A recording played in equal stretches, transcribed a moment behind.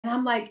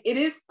I'm like, it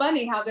is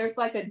funny how there's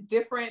like a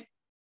different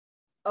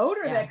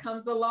odor that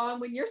comes along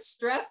when you're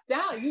stressed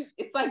out.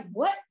 It's like,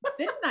 what?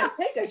 Didn't I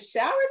take a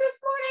shower this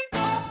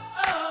morning?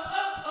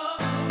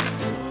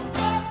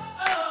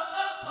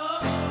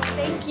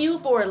 Thank you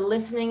for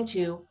listening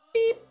to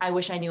Beep, I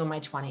Wish I Knew in My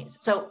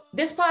 20s. So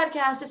this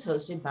podcast is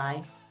hosted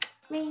by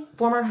me,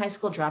 former high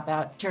school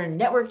dropout turned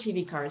network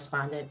TV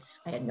correspondent.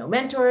 I had no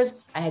mentors.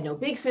 I had no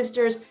big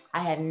sisters. I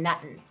had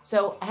nothing.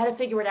 So I had to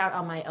figure it out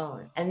on my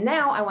own. And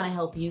now I want to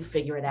help you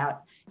figure it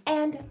out.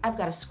 And I've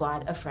got a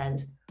squad of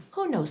friends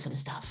who know some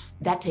stuff.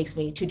 That takes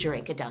me to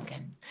Jericka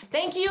Duncan.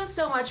 Thank you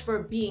so much for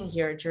being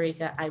here,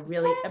 Jericka. I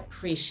really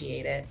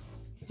appreciate it.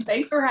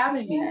 Thanks for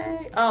having me.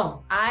 Yay.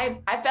 Oh, I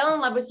fell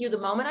in love with you the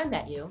moment I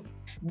met you.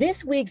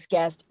 This week's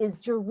guest is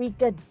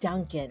Jericka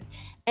Duncan,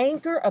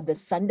 anchor of the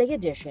Sunday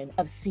edition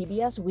of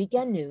CBS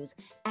Weekend News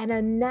and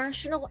a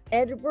national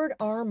Edward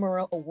R.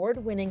 Murrow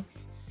award-winning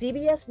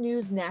CBS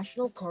News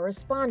national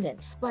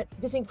correspondent. But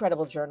this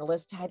incredible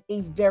journalist had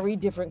a very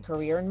different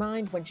career in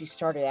mind when she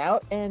started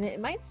out, and it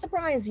might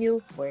surprise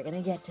you. We're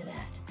going to get to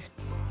that.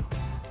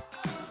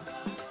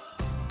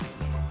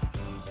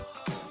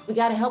 We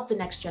got to help the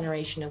next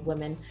generation of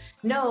women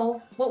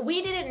know what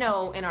we didn't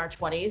know in our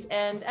 20s.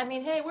 And I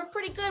mean, hey, we're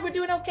pretty good. We're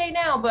doing okay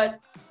now, but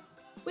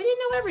we didn't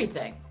know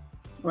everything.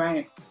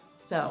 Right.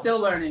 So still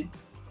learning.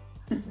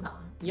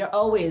 You're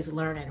always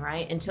learning,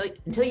 right?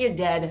 Until you're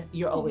dead,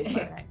 you're always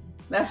learning.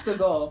 That's the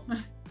goal.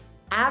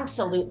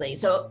 Absolutely.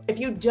 So if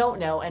you don't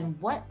know,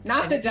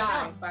 not to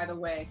die, by the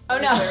way. Oh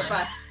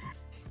no.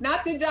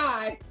 Not to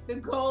die. The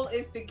goal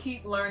is to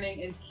keep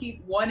learning and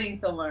keep wanting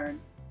to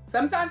learn.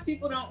 Sometimes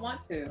people don't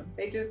want to.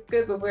 They just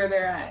good with where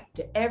they're at.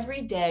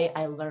 Every day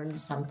I learned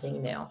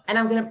something new. And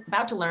I'm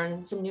about to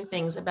learn some new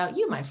things about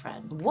you, my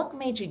friend. What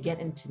made you get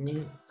into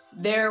news?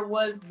 There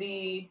was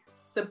the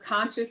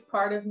subconscious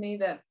part of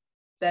me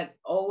that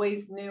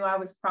always knew I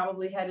was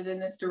probably headed in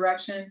this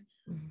direction.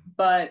 Mm-hmm.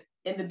 But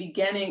in the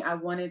beginning, I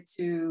wanted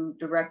to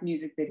direct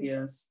music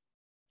videos.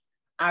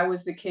 I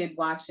was the kid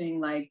watching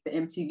like the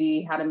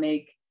MTV, how to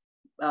make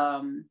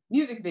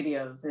music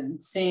videos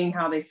and seeing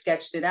how they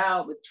sketched it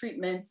out with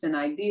treatments and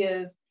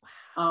ideas.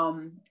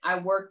 I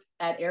worked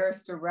at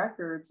Arista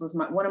Records, was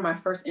one of my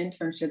first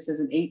internships as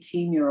an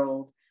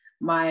 18-year-old.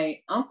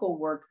 My uncle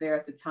worked there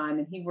at the time,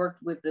 and he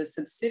worked with the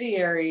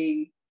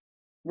subsidiary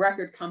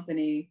record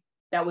company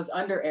that was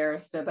under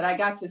Arista, but I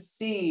got to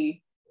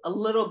see a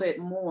little bit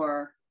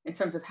more in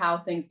terms of how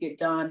things get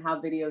done, how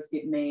videos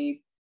get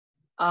made.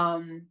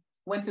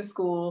 Went to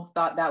school,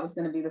 thought that was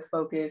going to be the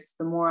focus.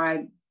 The more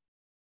I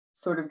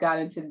sort of got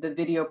into the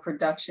video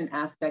production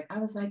aspect, I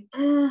was like,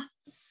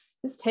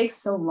 this takes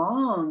so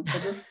long for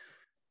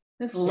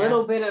this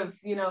little bit of,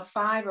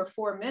 5 or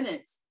 4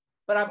 minutes.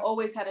 But I've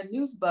always had a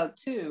news bug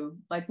too.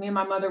 Like me and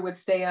my mother would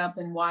stay up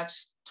and watch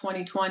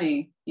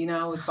 2020,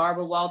 with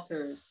Barbara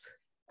Walters.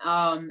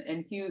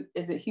 And Hugh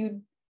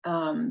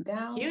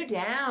Downs? Hugh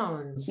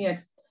Downs. Yeah,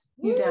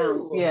 Hugh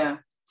Downs, yeah.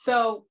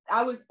 So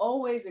I was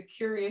always a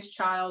curious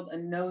child, a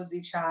nosy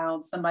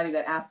child, somebody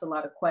that asked a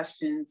lot of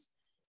questions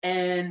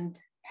and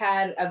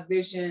had a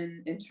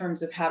vision in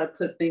terms of how to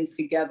put things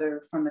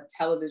together from a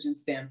television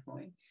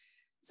standpoint.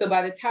 So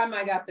by the time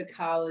I got to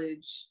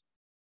college,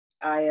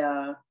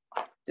 I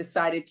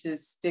decided to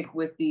stick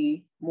with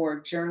the more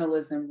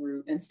journalism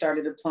route and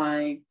started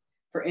applying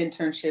for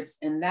internships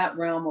in that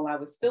realm while I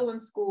was still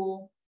in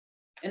school,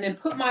 and then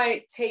put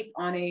my tape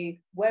on a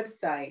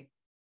website.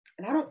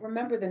 And I don't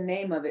remember the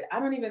name of it. I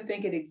don't even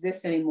think it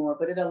exists anymore,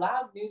 but it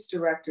allowed news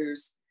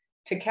directors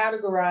to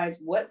categorize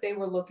what they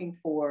were looking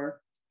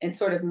for and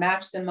sort of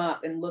match them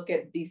up and look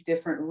at these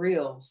different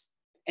reels.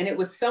 And it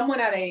was someone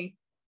at a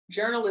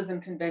journalism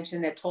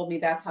convention that told me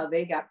that's how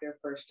they got their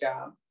first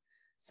job.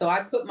 So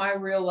I put my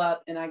reel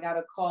up and I got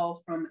a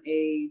call from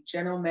a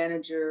general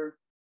manager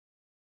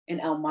in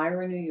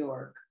Elmira, New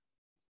York.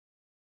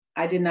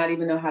 I did not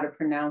even know how to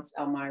pronounce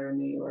Elmira,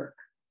 New York.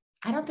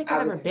 I don't think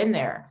I've ever been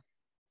there.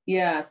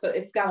 Yeah, so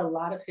it's got a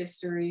lot of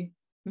history,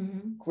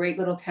 great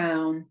little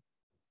town,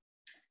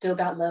 still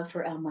got love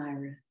for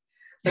Elmira.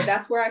 But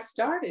that's where I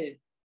started.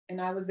 And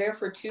I was there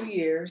for 2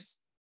 years,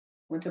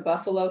 went to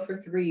Buffalo for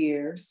 3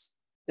 years.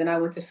 Then I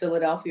went to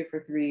Philadelphia for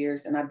 3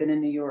 years, and I've been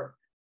in New York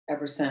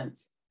ever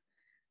since.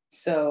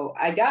 So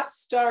I got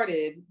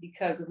started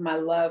because of my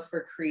love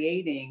for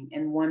creating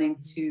and wanting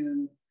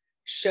to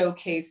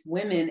showcase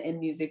women in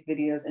music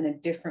videos in a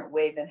different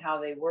way than how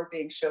they were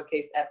being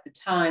showcased at the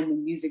time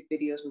when music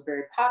videos were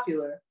very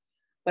popular.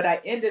 But I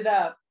ended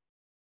up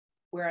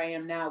where I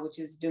am now, which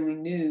is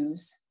doing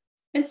news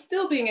and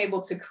still being able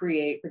to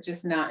create, but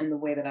just not in the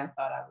way that I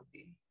thought I would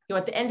be.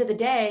 At the end of the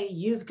day,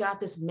 you've got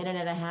this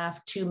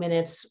 1.5, 2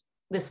 minutes,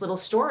 this little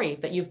story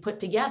that you've put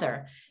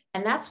together.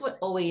 And that's what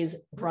always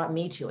brought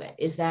me to it,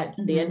 is that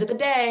at the end of the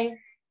day,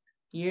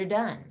 you're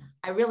done.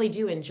 I really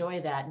do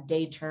enjoy that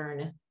day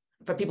turn.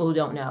 For people who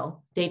don't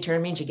know, day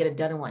turn means you get it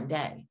done in one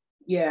day.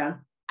 Yeah.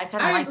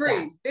 I agree.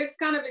 That. It's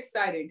kind of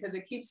exciting because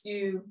it keeps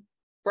you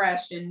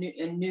fresh and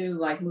new,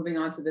 like moving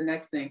on to the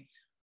next thing.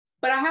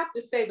 But I have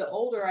to say, the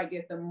older I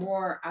get, the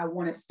more I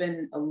want to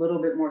spend a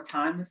little bit more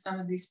time with some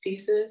of these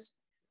pieces.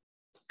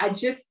 I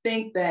just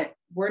think that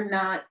we're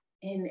not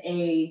in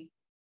a,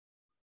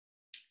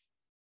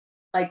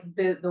 like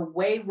the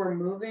way we're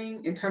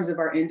moving in terms of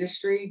our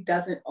industry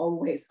doesn't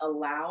always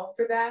allow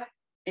for that.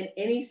 And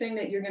anything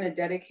that you're going to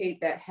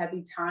dedicate that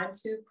heavy time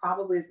to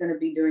probably is going to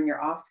be during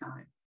your off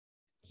time.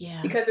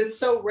 Yeah. Because it's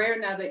so rare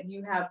now that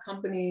you have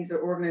companies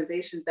or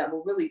organizations that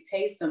will really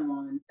pay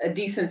someone a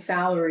decent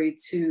salary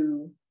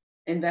to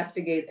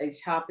investigate a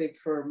topic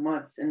for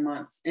months and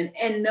months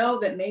and know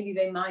that maybe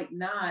they might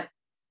not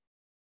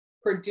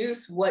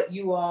produce what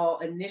you all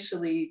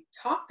initially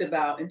talked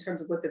about in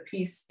terms of what the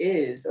piece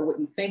is or what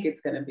you think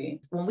it's going to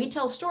be. When we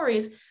tell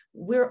stories,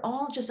 we're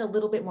all just a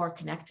little bit more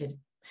connected.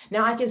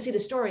 Now I can see the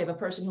story of a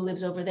person who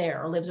lives over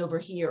there or lives over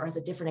here or has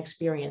a different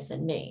experience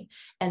than me.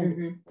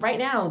 And right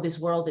now this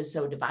world is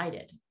so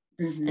divided.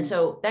 And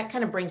so that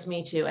kind of brings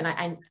me to,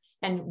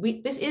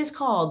 this is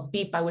called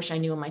Beep, I Wish I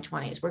Knew in My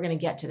 20s. We're going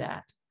to get to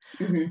that.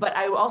 But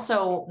I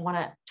also want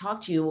to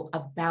talk to you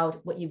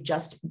about what you've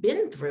just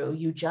been through.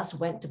 You just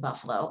went to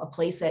Buffalo, a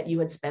place that you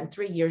had spent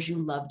 3 years. You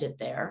loved it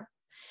there.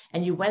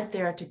 And you went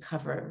there to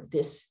cover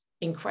this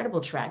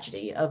incredible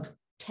tragedy of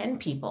 10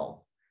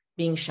 people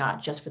being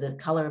shot just for the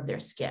color of their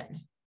skin.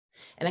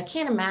 And I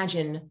can't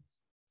imagine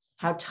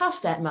how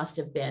tough that must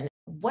have been.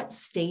 What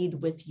stayed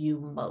with you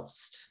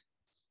most?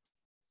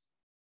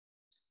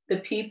 The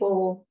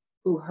people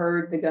who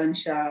heard the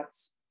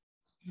gunshots,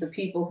 the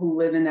people who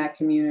live in that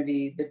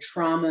community, the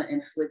trauma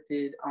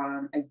inflicted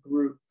on a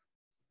group.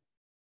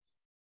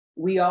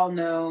 We all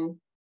know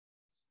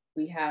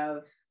we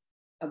have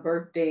a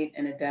birth date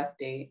and a death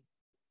date,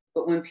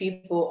 but when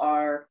people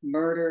are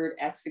murdered,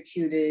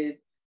 executed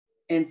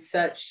in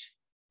such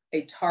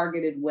a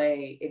targeted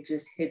way, it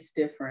just hits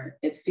different.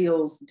 It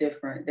feels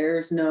different.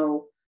 There's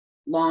no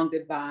long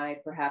goodbye.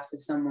 Perhaps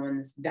if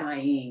someone's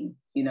dying,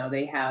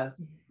 they have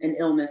an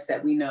illness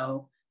that we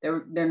know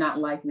they're not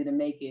likely to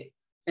make it.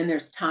 And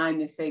there's time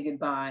to say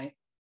goodbye.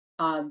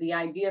 The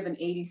idea of an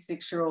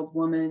 86-year-old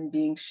woman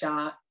being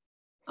shot,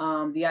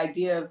 the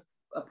idea of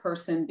a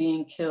person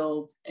being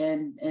killed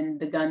and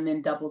the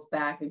gunman doubles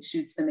back and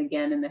shoots them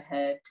again in the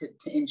head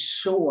to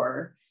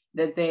ensure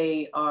that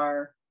they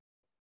are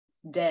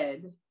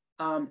dead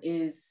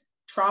is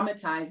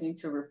traumatizing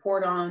to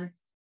report on.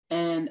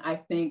 And I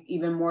think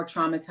even more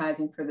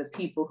traumatizing for the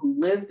people who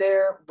live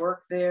there,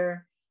 work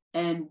there,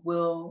 and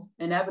will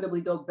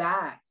inevitably go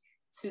back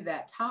to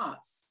that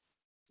tops.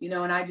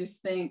 And I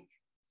just think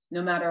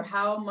no matter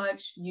how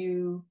much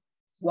you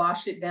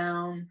wash it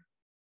down,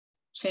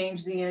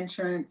 change the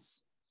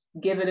entrance,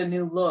 give it a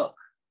new look,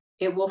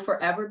 it will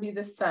forever be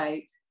the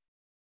site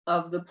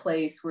of the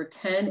place where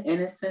 10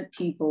 innocent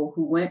people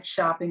who went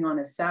shopping on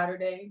a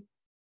Saturday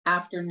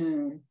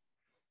afternoon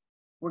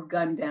were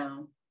gunned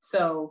down.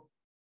 So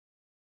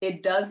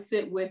it does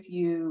sit with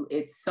you.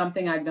 It's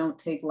something I don't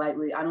take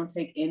lightly. I don't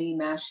take any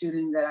mass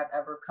shooting that I've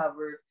ever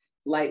covered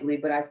lightly,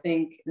 but I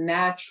think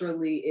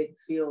naturally it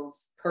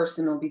feels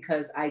personal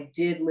because I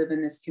did live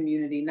in this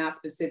community, not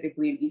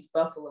specifically in East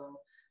Buffalo,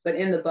 but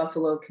in the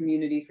Buffalo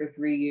community for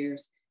 3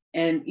 years.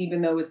 And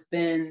even though it's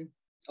been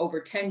over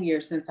 10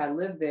 years since I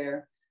lived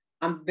there,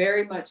 I'm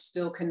very much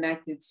still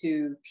connected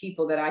to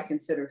people that I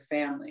consider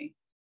family.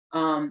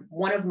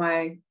 One of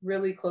my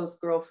really close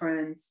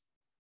girlfriends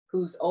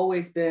who's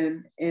always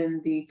been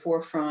in the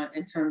forefront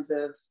in terms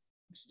of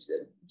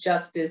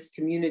justice,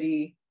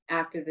 community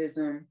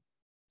activism,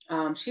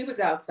 she was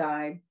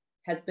outside,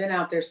 has been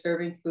out there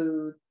serving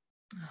food,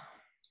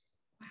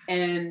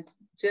 and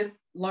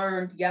just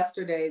learned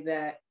yesterday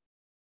that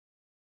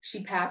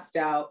she passed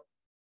out.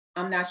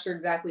 I'm not sure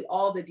exactly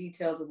all the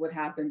details of what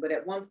happened, but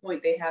at one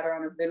point they had her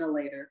on a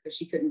ventilator because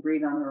she couldn't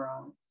breathe on her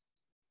own.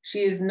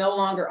 She is no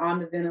longer on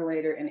the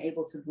ventilator and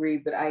able to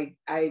breathe, but I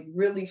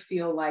really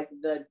feel like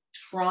the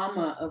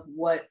trauma of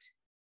what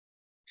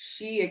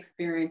she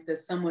experienced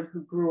as someone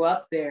who grew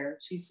up there,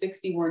 she's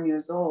 61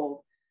 years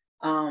old,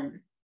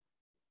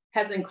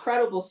 has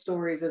incredible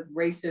stories of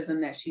racism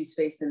that she's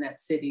faced in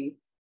that city.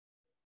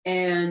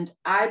 And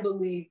I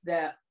believe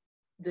that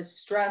the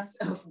stress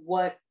of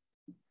what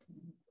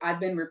I've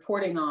been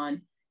reporting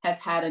on has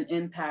had an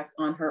impact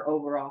on her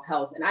overall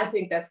health. And I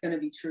think that's going to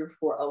be true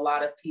for a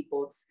lot of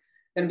people. It's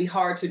going to be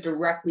hard to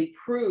directly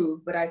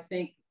prove, but I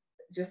think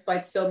just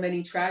like so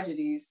many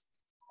tragedies,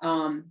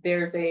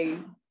 there's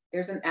an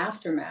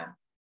aftermath.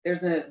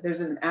 There's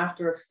an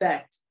after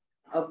effect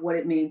of what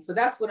it means. So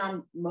that's what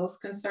I'm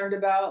most concerned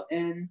about.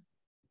 And,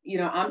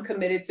 I'm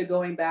committed to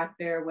going back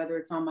there, whether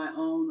it's on my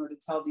own or to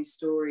tell these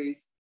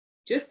stories,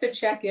 just to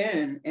check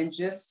in and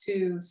just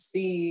to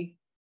see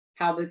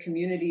how the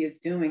community is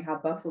doing, how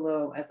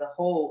Buffalo as a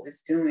whole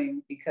is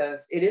doing,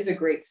 because it is a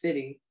great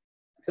city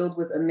filled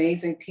with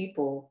amazing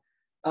people.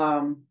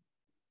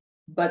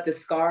 But the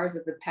scars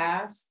of the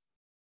past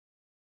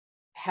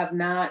have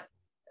not,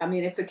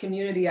 it's a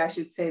community, I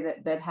should say,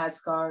 that has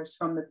scars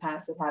from the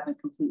past that haven't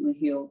completely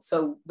healed.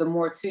 So the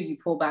more too, you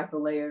pull back the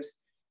layers,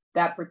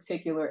 that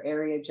particular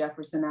area,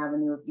 Jefferson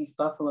Avenue of East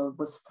Buffalo,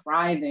 was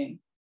thriving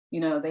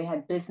they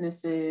had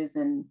businesses,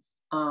 and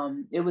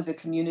it was a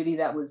community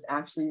that was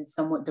actually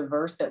somewhat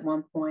diverse at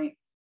one point.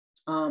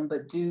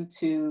 But due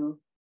to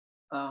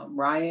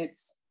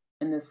riots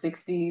in the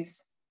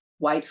 60s,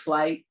 white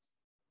flight,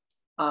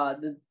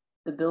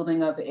 the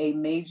building of a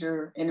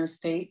major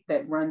interstate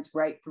that runs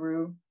right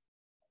through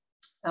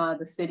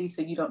the city,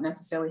 so you don't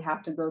necessarily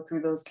have to go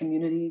through those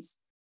communities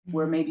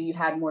where maybe you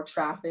had more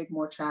traffic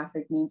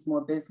means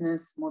more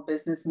business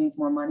means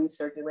more money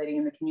circulating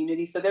in the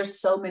community. So there's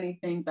so many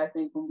things, I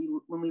think,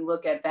 when we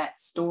look at that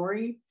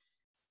story,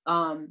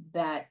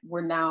 that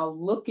we're now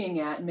looking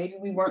at. Maybe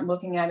we weren't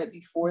looking at it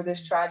before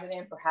this tragedy,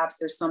 and perhaps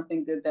there's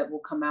something good that will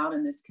come out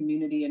in this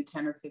community in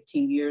 10 or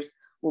 15 years.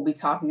 We'll be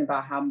talking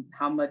about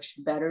how much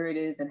better it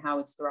is and how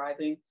it's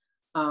thriving.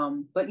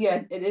 But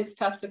yeah, it is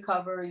tough to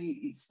cover.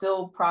 You're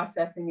still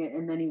processing it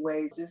in many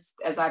ways. Just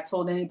as I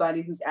told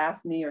anybody who's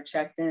asked me or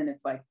checked in,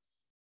 it's like,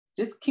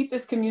 just keep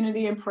this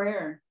community in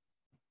prayer.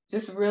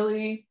 Just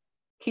really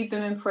keep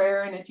them in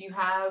prayer. And if you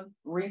have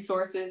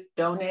resources,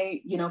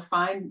 donate,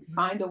 find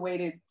a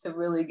way to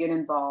really get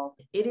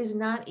involved. It is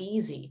not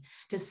easy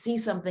to see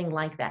something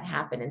like that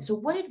happen. And so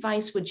what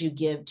advice would you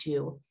give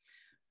to,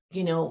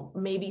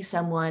 maybe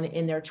someone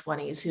in their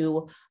 20s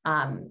who,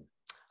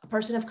 a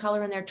person of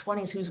color in their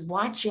 20s who's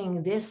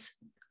watching this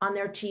on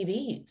their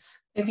TVs?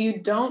 If you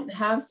don't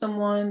have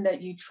someone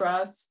that you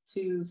trust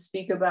to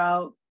speak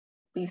about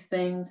these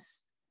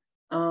things,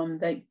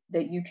 that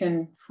you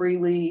can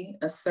freely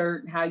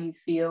assert how you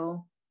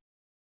feel,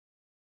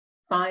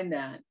 find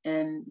that.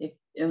 And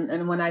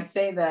when I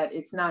say that,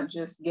 it's not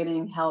just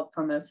getting help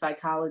from a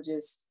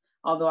psychologist,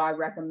 although I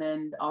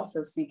recommend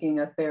also seeking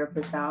a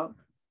therapist out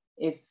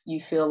if you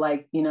feel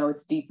like,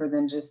 it's deeper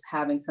than just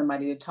having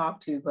somebody to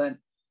talk to. But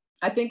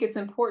I think it's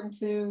important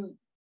to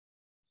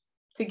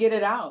get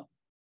it out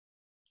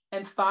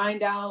and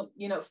find out,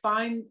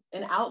 find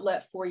an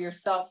outlet for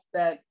yourself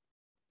that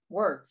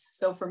works.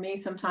 So for me,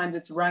 sometimes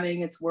it's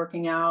running, it's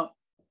working out,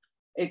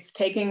 it's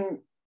taking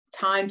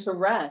time to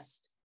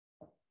rest,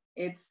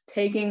 it's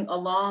taking a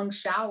long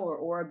shower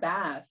or a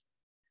bath.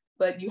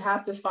 But you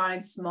have to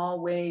find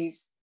small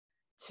ways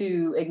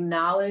to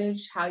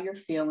acknowledge how you're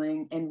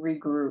feeling and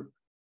regroup.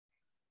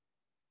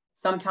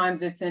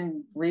 Sometimes it's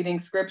in reading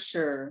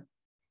scripture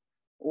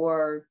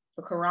or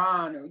the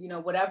Quran,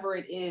 or, whatever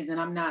it is.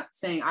 And I'm not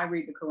saying I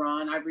read the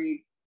Quran, I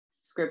read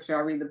scripture,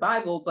 I read the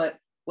Bible, but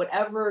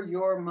whatever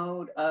your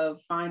mode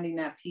of finding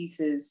that peace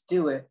is,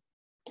 do it.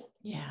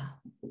 Yeah.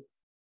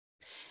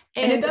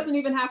 And it doesn't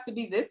even have to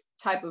be this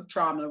type of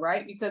trauma,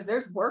 right? Because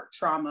there's work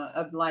trauma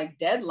of like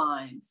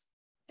deadlines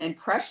and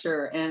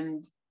pressure.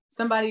 And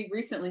somebody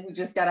recently who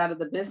just got out of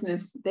the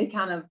business,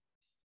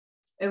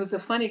 it was a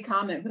funny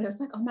comment, but it's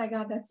like, oh my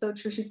God, that's so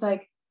true. She's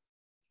like,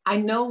 I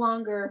no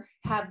longer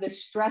have the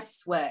stress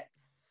sweat.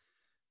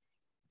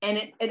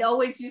 And it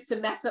always used to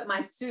mess up my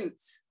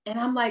suits. And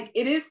I'm like,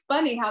 it is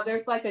funny how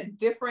there's like a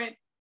different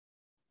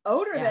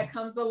odor that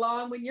comes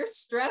along when you're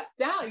stressed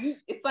out.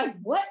 It's like,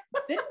 what?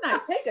 Didn't I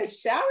take a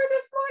shower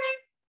this morning?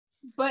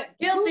 But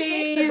guilty.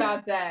 Who thinks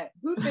about that?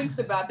 Who thinks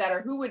about that?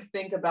 Or who would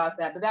think about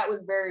that? But that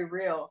was very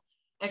real.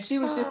 And she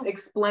was just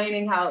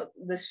explaining how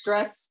the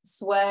stress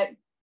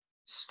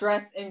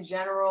in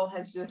general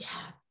has just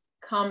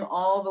come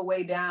all the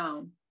way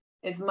down.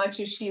 As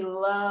much as she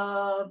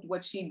loved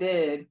what she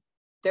did,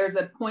 there's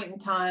a point in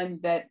time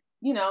that,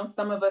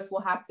 some of us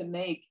will have to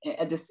make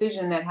a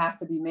decision that has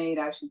to be made,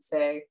 I should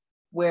say,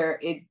 where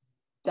it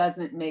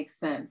doesn't make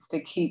sense to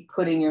keep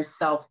putting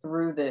yourself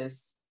through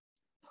this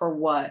for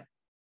what?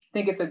 I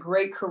think it's a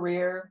great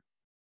career.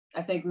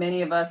 I think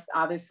many of us,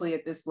 obviously,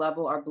 at this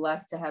level are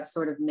blessed to have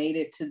sort of made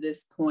it to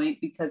this point,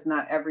 because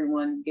not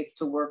everyone gets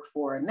to work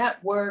for a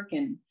network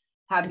and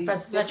have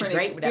these different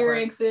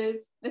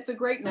experiences. Network. It's a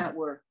great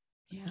network.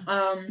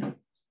 Yeah.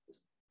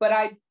 But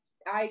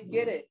I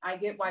get it. I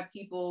get why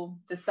people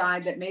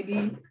decide that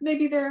maybe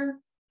their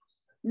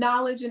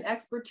knowledge and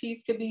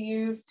expertise could be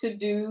used to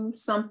do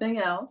something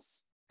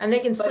else. And they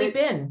can sleep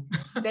in.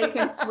 They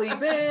can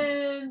sleep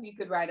in. You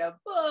could write a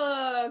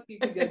book. You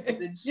could go to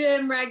the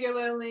gym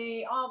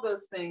regularly, all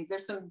those things.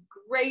 There's some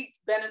great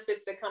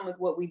benefits that come with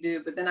what we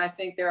do. But then I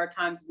think there are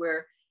times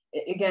where,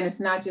 again,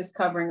 it's not just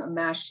covering a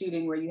mass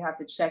shooting where you have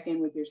to check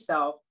in with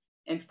yourself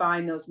and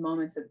find those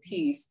moments of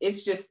peace.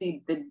 It's just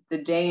the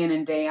day in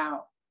and day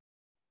out.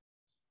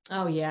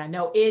 Oh yeah,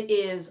 no, it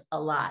is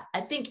a lot. I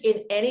think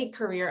in any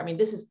career, I mean,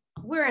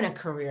 we're in a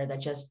career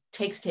that just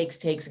takes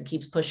and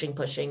keeps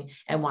pushing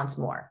and wants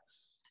more.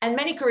 And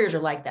many careers are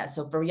like that.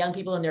 So for young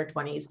people in their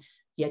 20s,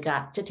 you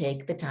got to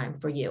take the time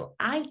for you.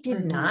 I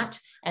did not.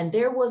 And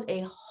there was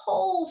a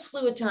whole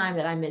slew of time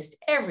that I missed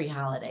every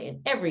holiday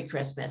and every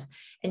Christmas.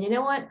 And you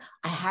know what?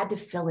 I had to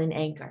fill in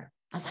Anchor.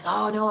 I was like,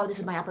 oh no, this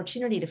is my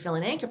opportunity to fill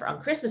in Anchor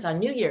on Christmas, on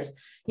New Year's.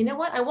 You know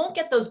what? I won't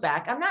get those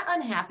back. I'm not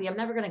unhappy. I'm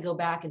never going to go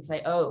back and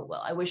say, oh,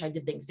 well, I wish I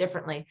did things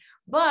differently.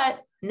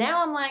 But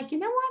now I'm like, you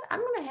know what? I'm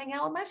going to hang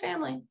out with my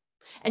family.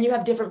 And you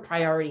have different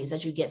priorities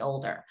as you get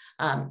older.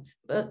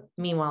 But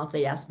meanwhile, if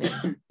they ask me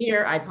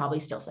here, I'd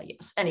probably still say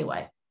yes.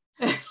 Anyway,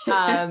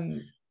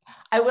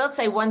 I will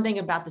say one thing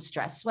about the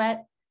stress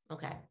sweat.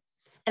 Okay.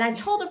 And I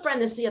told a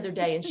friend this the other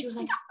day, and she was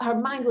like, her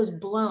mind was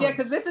blown. Yeah,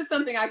 because this is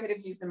something I could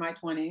have used in my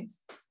 20s.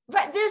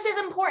 But this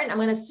is important. I'm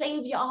going to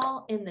save you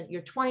all in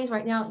your 20s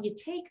right now. You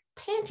take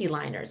panty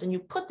liners and you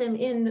put them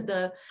in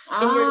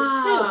your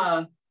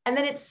suits. And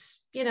then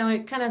it's,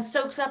 it kind of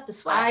soaks up the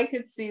sweat. I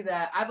could see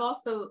that. I've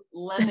also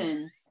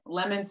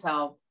lemons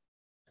help.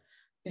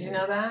 Did you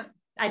know that?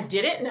 I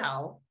didn't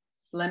know.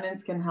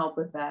 Lemons can help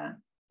with that.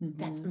 Mm-hmm.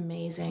 That's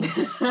amazing.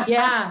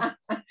 Yeah.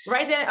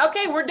 Right then.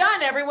 Okay, we're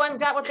done. Everyone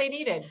got what they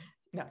needed.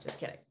 No, just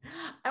kidding.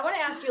 I want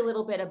to ask you a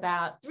little bit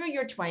about through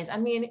your 20s. I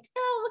mean, it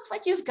looks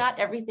like you've got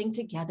everything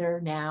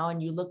together now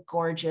and you look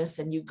gorgeous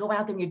and you go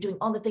out there and you're doing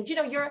all the things.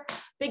 You're a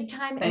big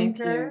time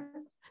anchor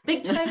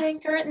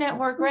at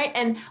network,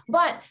 right?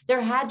 But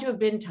there had to have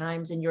been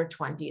times in your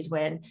 20s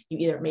when you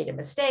either made a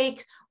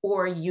mistake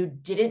or you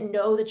didn't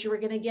know that you were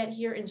going to get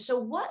here. And so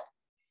what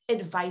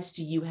advice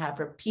do you have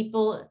for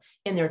people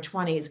in their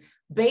 20s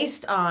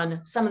based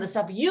on some of the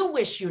stuff you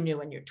wish you knew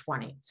in your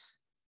 20s?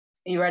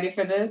 You ready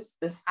for this?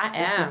 I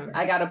am.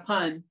 I got a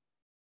pun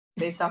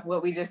based off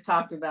what we just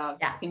talked about.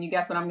 Yeah. Can you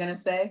guess what I'm going to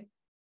say?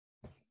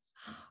 Oh,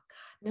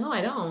 God. No, I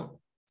don't.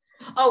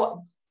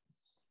 Oh,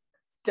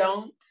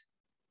 don't.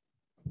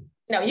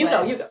 No, you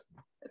go.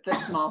 The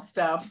small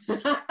stuff.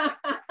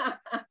 I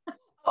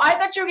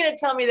thought you were going to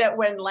tell me that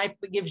when life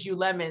gives you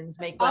lemons,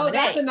 make lemonade. Oh,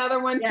 that's another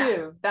one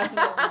too. That's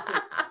another one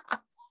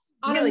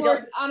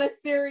too. On a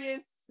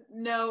serious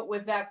note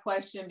with that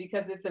question,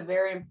 because it's a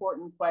very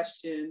important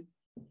question,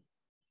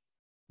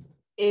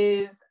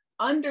 is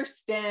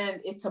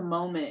understand it's a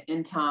moment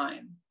in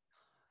time.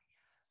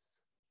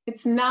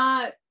 It's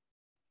not,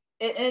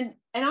 and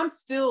I'm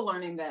still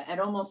learning that at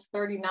almost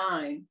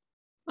 39.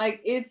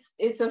 Like it's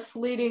a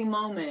fleeting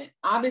moment.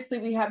 Obviously,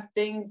 we have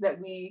things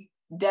that we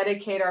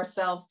dedicate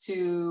ourselves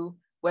to,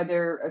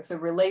 whether it's a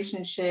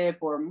relationship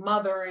or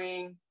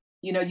mothering.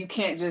 You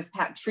can't just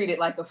treat it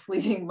like a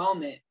fleeting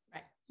moment.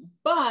 Right.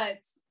 But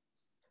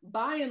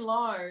by and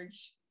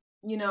large,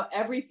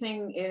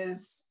 everything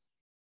is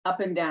up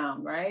and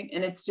down, right?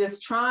 And it's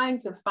just trying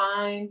to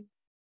find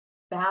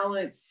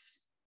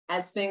balance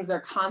as things are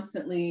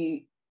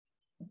constantly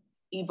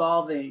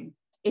evolving.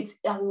 It's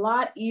a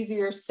lot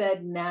easier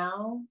said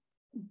now,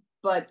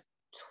 but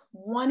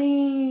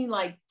 23,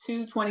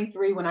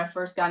 when I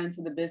first got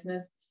into the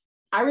business,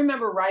 I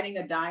remember writing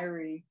a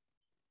diary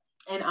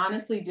and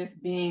honestly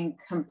just being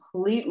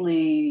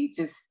completely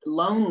just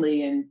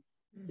lonely and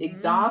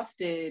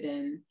exhausted.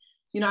 And,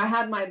 I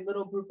had my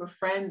little group of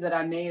friends that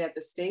I made at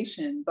the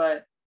station,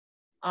 but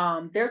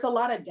there's a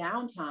lot of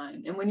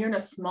downtime. And when you're in a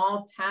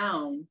small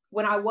town,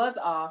 when I was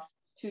off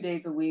 2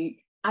 days a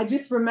week, I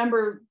just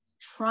remember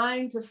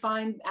trying to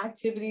find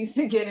activities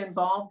to get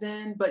involved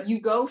in. But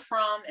you go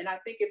from, and I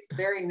think it's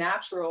very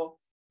natural,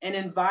 an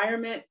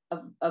environment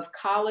of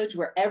college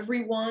where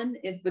everyone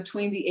is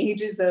between the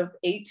ages of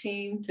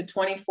 18 to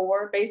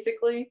 24,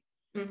 basically,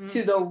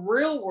 to the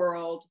real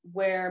world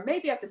where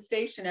maybe at the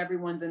station,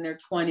 everyone's in their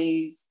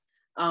 20s.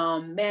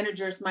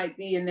 Managers might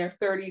be in their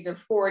 30s or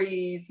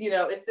 40s.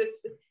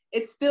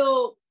 It's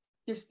still,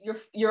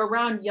 you're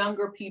around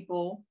younger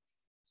people,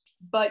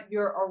 but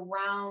you're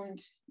around,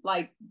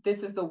 like,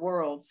 this is the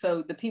world.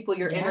 So the people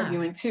you're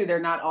interviewing too, they're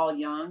not all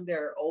young,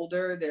 they're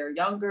older, they're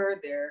younger,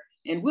 they're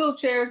in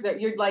wheelchairs, that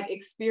you're like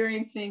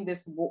experiencing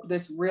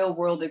this real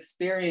world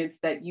experience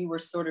that you were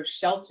sort of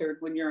sheltered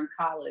when you're in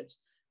college.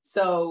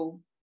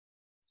 So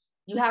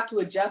you have to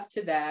adjust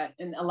to that.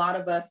 And a lot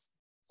of us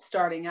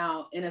starting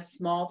out in a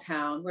small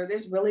town where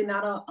there's really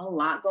not a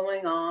lot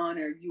going on,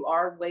 or you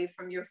are away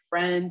from your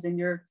friends and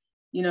your,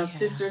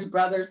 sisters,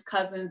 brothers,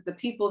 cousins, the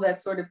people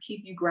that sort of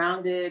keep you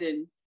grounded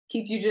and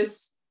keep you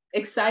just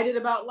excited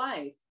about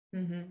life.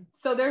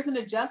 So there's an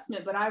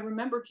adjustment, but I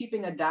remember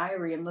keeping a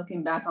diary and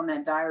looking back on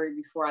that diary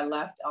before I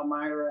left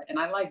Elmira. And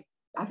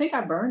I think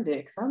I burned it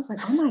because I was like,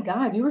 oh my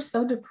God, you were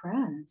so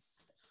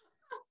depressed.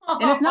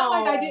 And it's not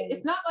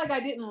like I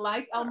didn't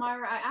like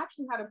Elmira. I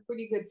actually had a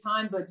pretty good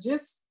time, but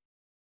just,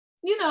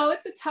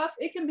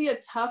 it can be a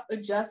tough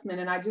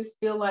adjustment. And I just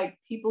feel like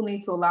people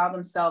need to allow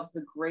themselves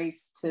the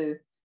grace to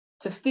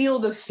feel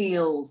the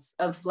feels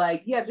of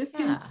like, this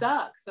can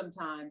suck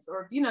sometimes.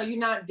 Or, you're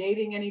not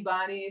dating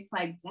anybody. It's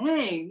like,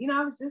 dang,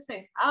 I was just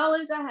in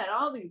college. I had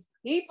all these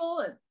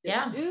people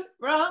to choose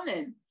from.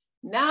 And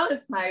now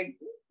it's like,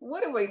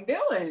 what are we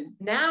doing?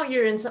 Now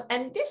you're in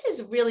and this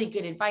is really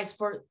good advice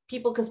for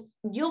people, because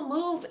you'll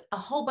move a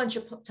whole bunch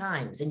of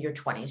times in your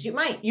 20s.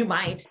 You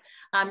might.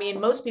 I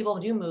mean, most people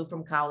do move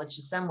from college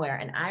to somewhere.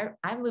 And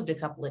I moved a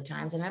couple of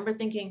times and I remember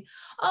thinking,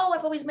 oh,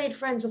 I've always made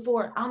friends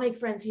before. I'll make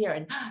friends here.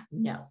 And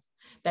no,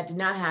 that did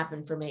not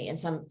happen for me in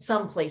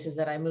some places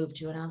that I moved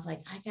to. And I was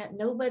like, I got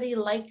nobody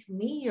like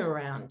me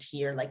around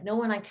here. Like no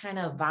one I kind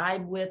of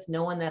vibe with,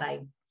 no one that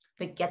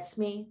gets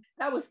me.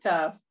 That was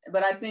tough.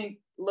 But I think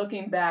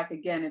looking back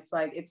again, it's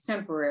like, it's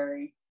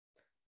temporary.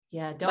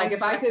 Yeah. Don't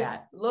if I could,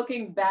 that.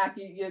 Looking back,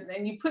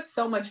 you put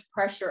so much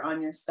pressure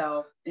on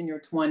yourself in your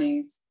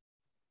 20s.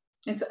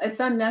 It's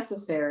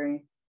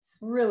unnecessary. It's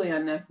really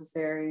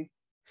unnecessary.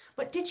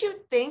 But did you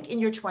think in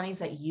your 20s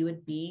that you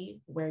would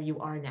be where you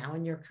are now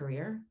in your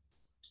career?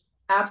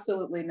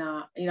 Absolutely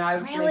not. You know, I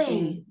was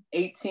making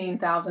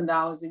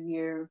 $18,000 a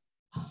year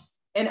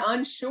and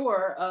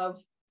unsure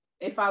of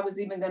if I was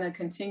even going to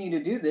continue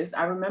to do this.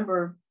 I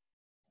remember,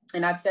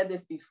 and I've said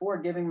this before,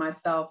 giving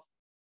myself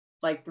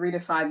like 3 to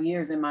 5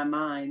 years in my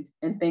mind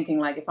and thinking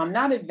like, if I'm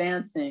not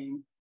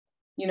advancing,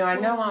 you know, I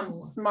know I'm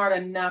smart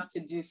enough to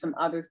do some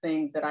other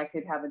things that I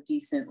could have a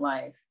decent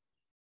life.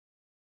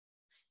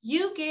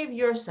 You gave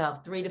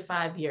yourself 3 to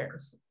 5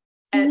 years.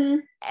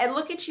 And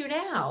look at you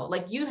now.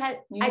 Like you had,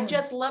 I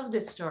just love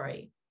this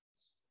story.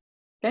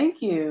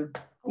 Thank you.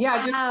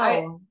 Yeah,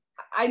 Wow.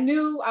 I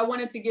knew I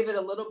wanted to give it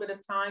a little bit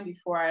of time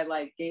before I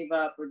like gave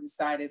up or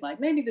decided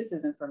like, maybe this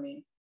isn't for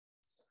me.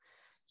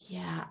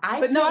 Yeah. I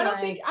don't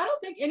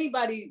think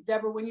anybody,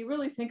 Debra, when you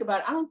really think about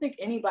it, I don't think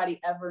anybody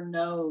ever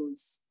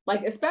knows,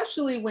 like,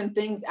 especially when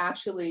things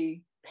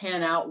actually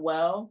pan out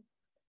well.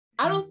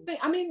 I don't think,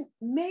 I mean,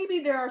 maybe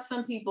there are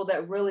some people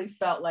that really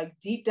felt like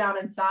deep down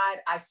inside,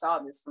 I saw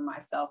this for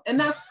myself, and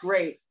that's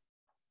great.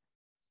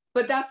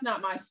 But that's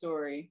not my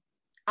story.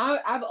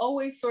 I've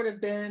always sort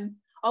of been,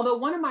 although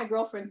one of my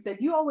girlfriends said,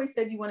 you always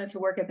said you wanted to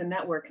work at the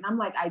network. And I'm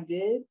like, I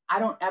did. I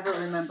don't ever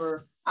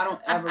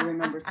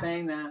remember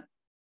saying that.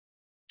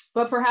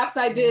 But perhaps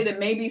I did. And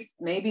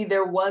maybe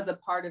there was a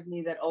part of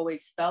me that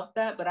always felt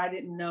that, but I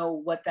didn't know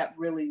what that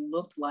really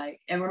looked like.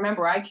 And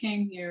remember, I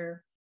came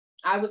here,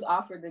 I was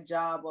offered the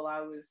job while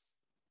I was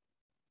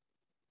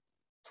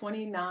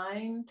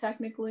 29,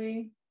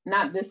 technically.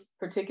 Not this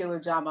particular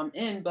job I'm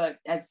in, but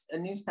as a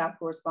newspaper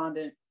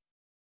correspondent.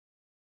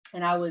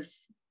 And I was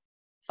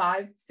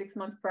 5-6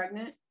 months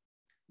pregnant.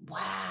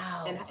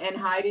 Wow. And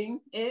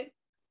hiding it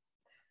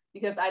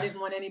because I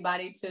didn't want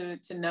anybody to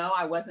know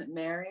I wasn't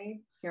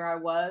married. Here I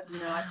was, you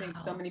know, I think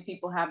so many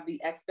people have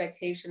the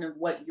expectation of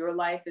what your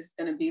life is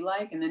going to be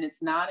like, and then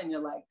it's not. And you're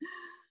like,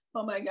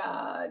 oh my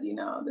God, you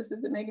know,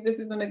 maybe this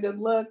isn't a good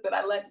look that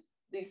I let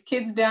these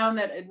kids down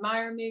that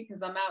admire me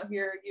because I'm out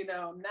here, you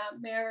know, I'm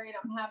not married,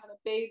 I'm having a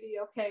baby.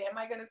 Okay, am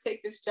I going to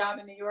take this job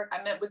in New York?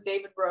 I met with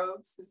David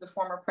Rhodes, who's the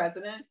former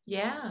president.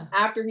 Yeah.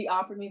 After he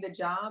offered me the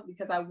job,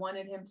 because I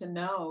wanted him to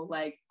know,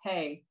 like,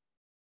 hey,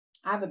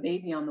 I have a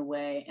baby on the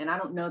way, and I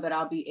don't know that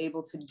I'll be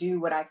able to do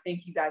what I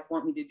think you guys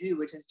want me to do,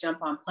 which is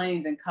jump on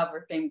planes and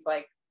cover things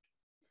like,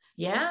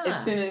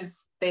 as soon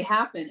as they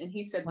happen. And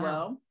he said,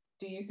 well,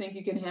 do you think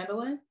you can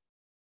handle it?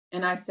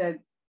 And I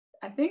said,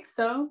 I think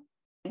so.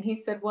 And he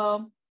said,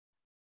 well,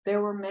 there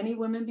were many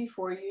women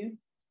before you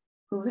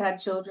who've had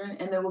children,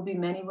 and there will be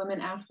many women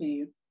after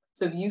you.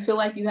 So if you feel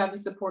like you have the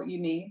support you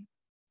need,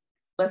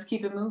 let's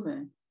keep it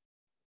moving.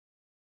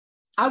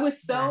 I was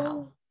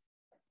so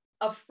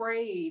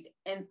afraid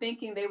and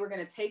thinking they were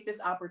going to take this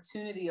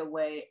opportunity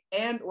away,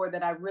 and or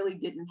that I really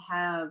didn't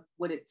have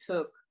what it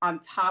took on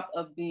top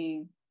of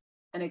being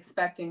an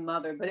expecting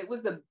mother. But it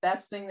was the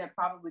best thing that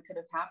probably could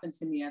have happened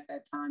to me at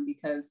that time,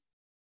 because,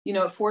 you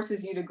know, it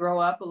forces you to grow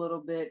up a little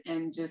bit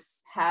and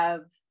just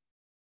have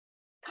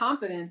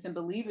confidence and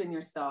believe in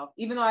yourself.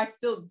 Even though I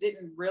still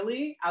didn't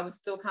really, I was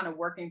still kind of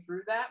working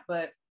through that,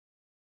 but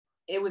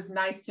it was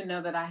nice to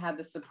know that I had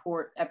the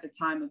support at the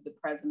time of the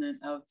president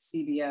of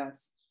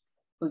CBS,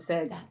 who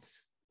said,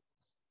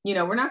 you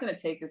know, we're not going to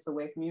take this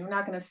away from you. We're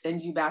not going to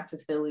send you back to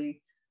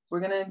Philly. We're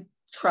going to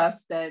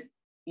trust that,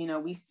 you know,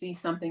 we see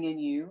something in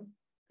you,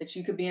 that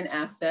you could be an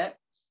asset,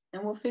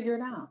 and we'll figure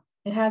it out.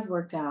 It has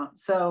worked out.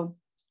 So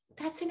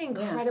that's an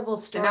incredible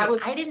story.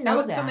 And I didn't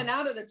know that. Coming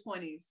out of the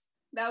 20s.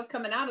 That was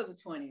coming out of the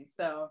 20s.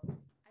 So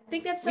I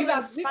think that's so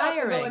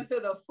inspiring. We about to go into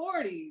the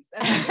 40s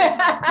and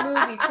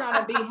smoothie,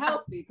 trying to be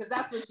healthy, because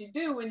that's what you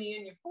do when you're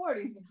in your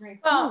 40s. You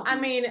drink smoothies. Well, I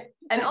mean,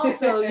 and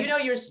also, you know,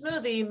 your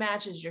smoothie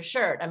matches your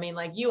shirt. I mean,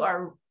 like, you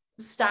are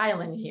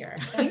styling here.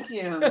 Thank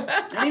you.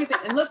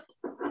 And look,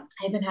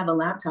 I even have a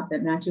laptop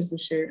that matches the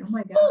shirt. Oh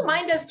my God. Oh,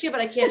 mine does too, but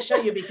I can't show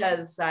you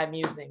because I'm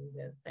using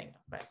the thing.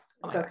 But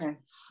it's okay.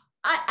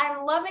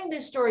 I'm loving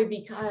this story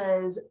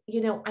because, you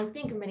know, I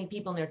think many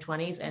people in their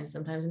 20s and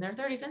sometimes in their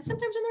 30s and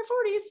sometimes in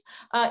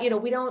their 40s, you know,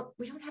 we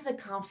don't have the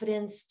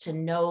confidence to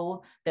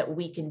know that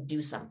we can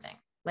do something,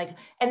 like,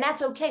 and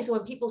that's okay. So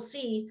when people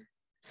see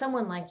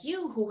someone like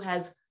you who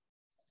has,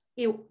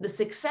 you know, the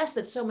success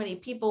that so many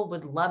people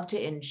would love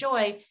to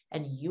enjoy,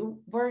 and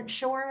you weren't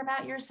sure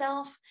about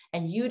yourself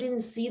and you didn't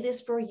see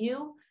this for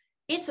you,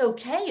 it's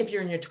okay if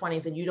you're in your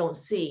 20s and you don't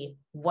see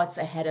what's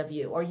ahead of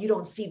you, or you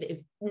don't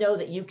know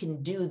that you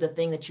can do the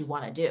thing that you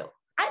want to do.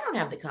 I don't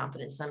have the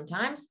confidence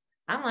sometimes.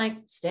 I'm like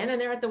standing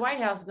there at the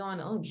White House going,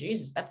 oh,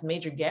 Jesus, that's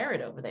Major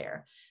Garrett over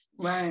there.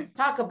 Right.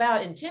 Talk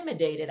about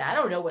intimidated. I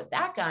don't know what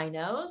that guy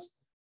knows.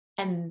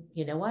 And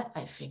you know what?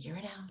 I figure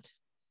it out.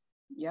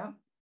 Yeah.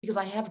 Because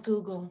I have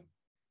Google.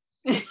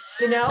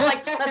 You know,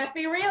 like, let's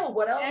be real.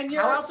 What else? And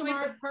you're a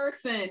smart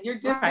person. You're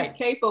just as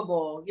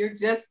capable. You're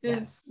just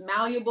as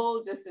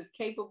malleable, just as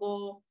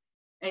capable,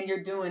 and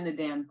you're doing the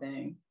damn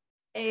thing.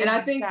 Exactly. And I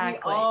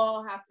think we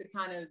all have to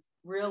kind of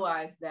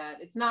realize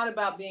that it's not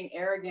about being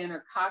arrogant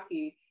or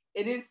cocky.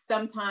 It is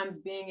sometimes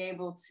being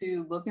able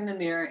to look in the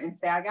mirror and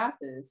say, I got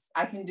this.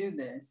 I can do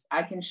this.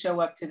 I can show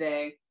up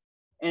today.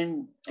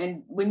 And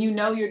when you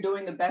know you're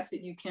doing the best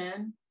that you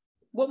can,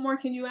 What more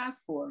can you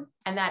ask for?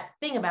 And that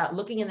thing about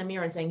looking in the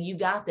mirror and saying, you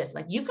got this,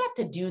 like you got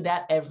to do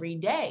that every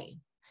day,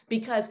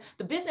 because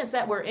the business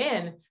that we're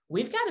in,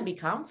 we've got to be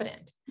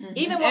confident,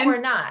 even when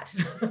we're not.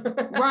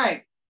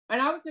 Right.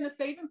 And I was going to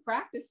say, even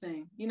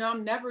practicing, you know,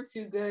 I'm never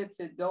too good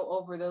to go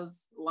over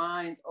those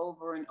lines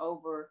over and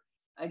over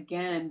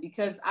again,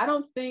 because I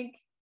don't think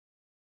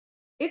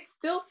it's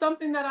still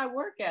something that I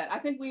work at. I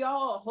think we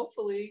all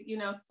hopefully, you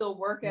know, still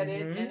work at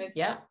it. And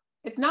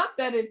it's not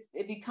that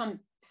it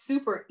becomes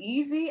super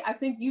easy. I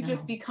think you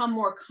just become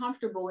more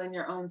comfortable in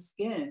your own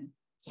skin.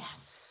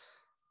 Yes.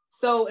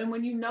 So, and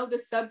when you know the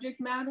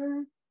subject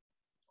matter,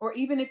 or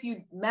even if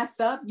you mess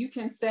up, you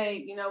can say,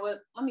 you know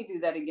what, let me do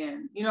that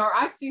again. You know, or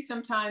I see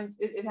sometimes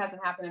it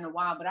hasn't happened in a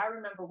while, but I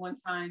remember one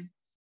time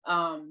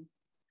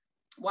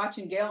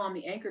watching Gail on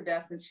the anchor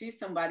desk, and she's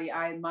somebody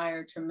I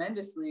admire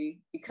tremendously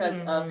because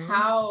of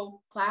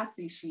how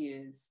classy she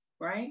is,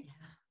 right?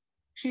 Yeah.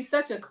 She's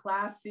such a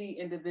classy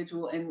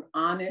individual and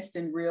honest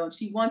and real.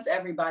 She wants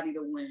everybody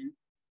to win.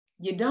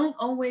 You don't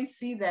always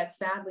see that,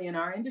 sadly, in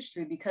our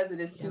industry because it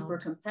is super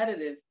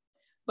competitive.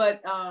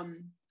 But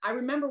I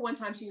remember one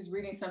time she was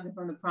reading something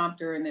from the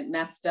prompter and it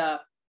messed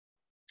up.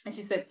 And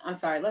she said, I'm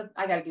sorry,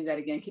 I got to do that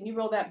again. Can you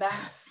roll that back?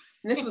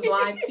 And this was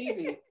live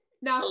TV.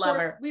 Now, of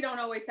course, we don't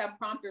always have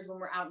prompters when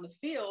we're out in the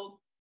field,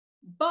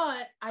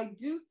 but I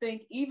do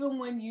think even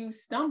when you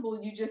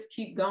stumble, you just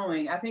keep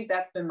going. I think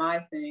that's been my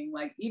thing.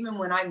 Like, even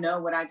when I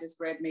know what I just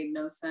read made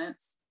no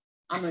sense,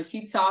 I'm going to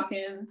keep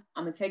talking.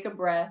 I'm going to take a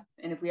breath.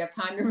 And if we have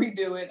time to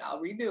redo it,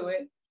 I'll redo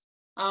it.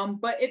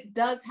 But it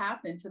does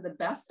happen to the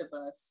best of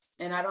us.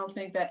 And I don't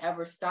think that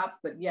ever stops.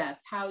 But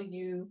yes, how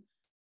you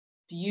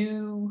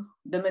view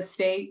the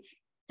mistake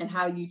and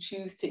how you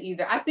choose to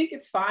either, I think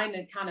it's fine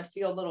to kind of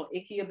feel a little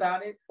icky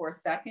about it for a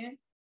second,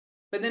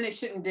 but then it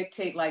shouldn't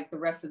dictate like the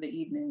rest of the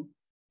evening.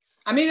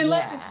 I mean,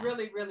 unless it's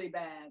really, really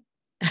bad.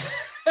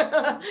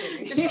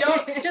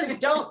 just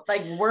don't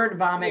like word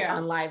vomit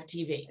on live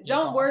TV.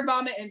 Don't word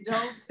vomit, and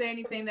don't say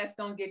anything that's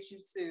going to get you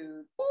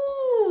sued.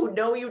 Ooh,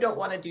 no, you don't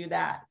want to do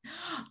that.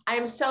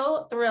 I'm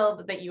so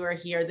thrilled that you are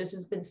here. This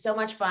has been so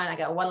much fun. I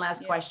got one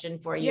last question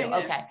for you.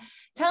 Okay.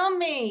 Tell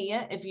me,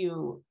 if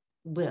you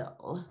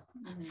will,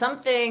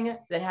 something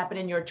that happened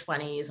in your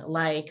 20s,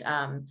 like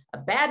a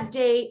bad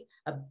date,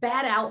 a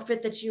bad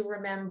outfit that you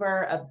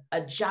remember,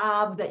 a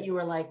job that you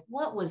were like,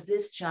 what was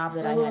this job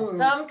that I had?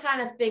 Some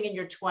kind of thing in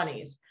your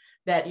 20s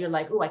that you're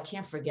like, oh, I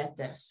can't forget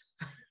this.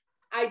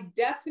 I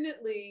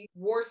definitely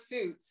wore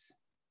suits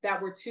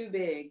that were too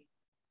big,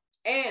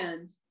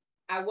 and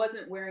I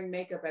wasn't wearing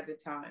makeup at the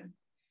time.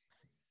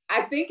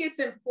 I think it's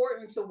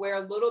important to wear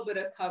a little bit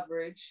of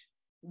coverage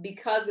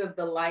because of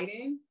the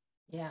lighting.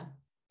 Yeah.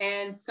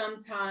 And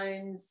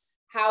sometimes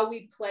how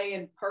we play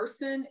in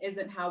person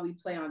isn't how we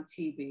play on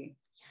TV.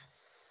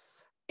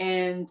 Yes.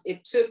 And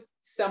it took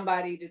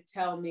somebody to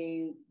tell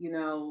me, you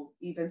know,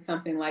 even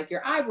something like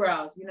your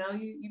eyebrows, you know,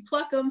 you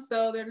pluck them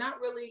so they're not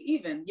really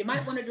even. You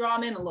might want to draw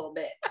them in a little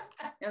bit.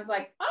 And it's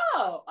like,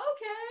 oh,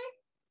 okay.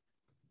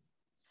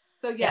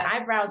 So yes,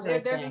 eyebrows are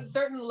there's a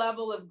certain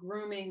level of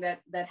grooming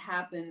that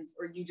happens,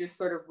 or you just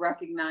sort of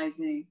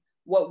recognizing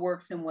what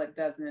works and what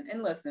doesn't.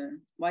 And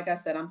listen, like I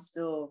said,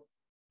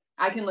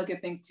 I can look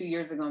at things 2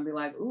 years ago and be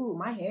like, ooh,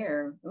 my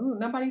hair. Ooh,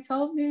 nobody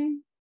told me.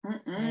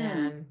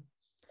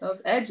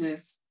 Those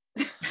edges.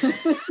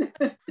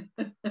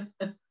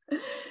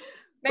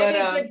 Maybe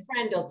a good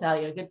friend will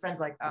tell you. A good friend's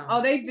like,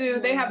 oh, they do.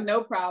 They have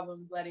no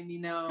problems letting me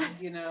know,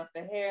 you know, if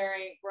the hair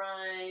ain't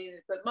right.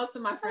 But most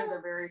of my friends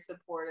are very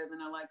supportive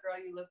and are like, girl,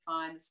 you look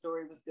fine. The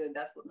story was good.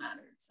 That's what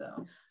mattered.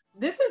 So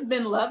this has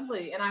been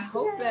lovely. And I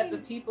hope that the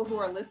people who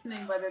are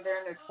listening, whether they're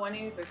in their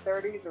 20s or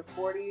 30s or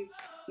 40s,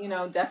 you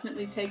know,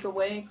 definitely take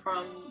away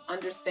from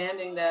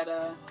understanding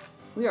that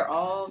we are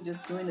all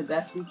just doing the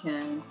best we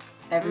can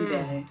every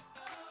day.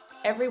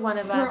 Every one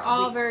of us. We're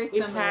all very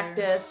similar. We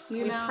practice.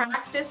 We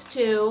practice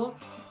too.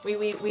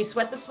 We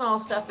sweat the small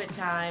stuff at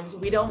times.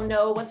 We don't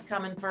know what's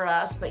coming for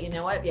us, but you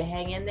know what? If you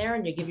hang in there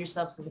and you give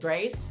yourself some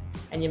grace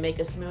and you make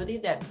a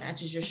smoothie that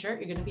matches your shirt,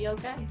 you're going to be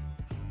okay.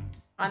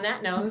 On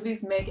that note,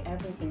 smoothies make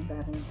everything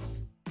better.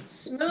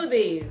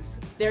 Smoothies.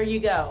 There you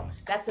go.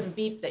 That's some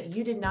beep that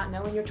you did not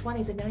know in your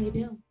 20s, and now you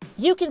do.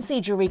 You can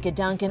see Jericka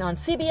Duncan on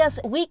CBS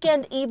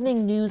Weekend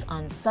Evening News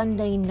on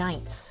Sunday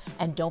nights.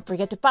 And don't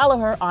forget to follow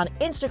her on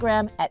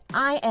Instagram at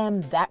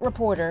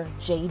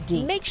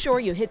IamThatReporterJD. Make sure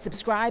you hit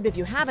subscribe if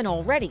you haven't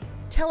already.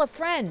 Tell a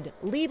friend,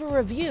 leave a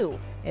review.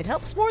 It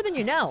helps more than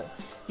you know.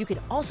 You can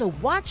also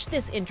watch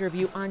this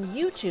interview on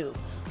YouTube.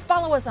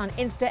 Follow us on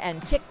Insta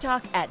and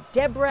TikTok at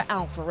Debra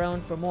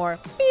Alfarone for more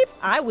beep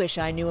I wish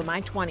I knew in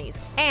my 20s.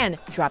 And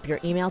drop your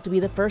email to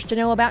be the first to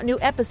know about new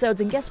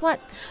episodes. And guess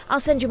what? I'll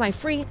send you my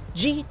free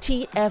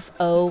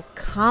GTFO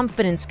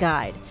Confidence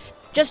Guide.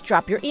 Just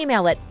drop your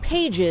email at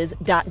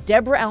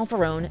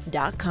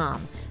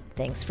pages.debraalfarone.com.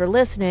 Thanks for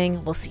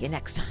listening. We'll see you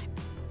next time.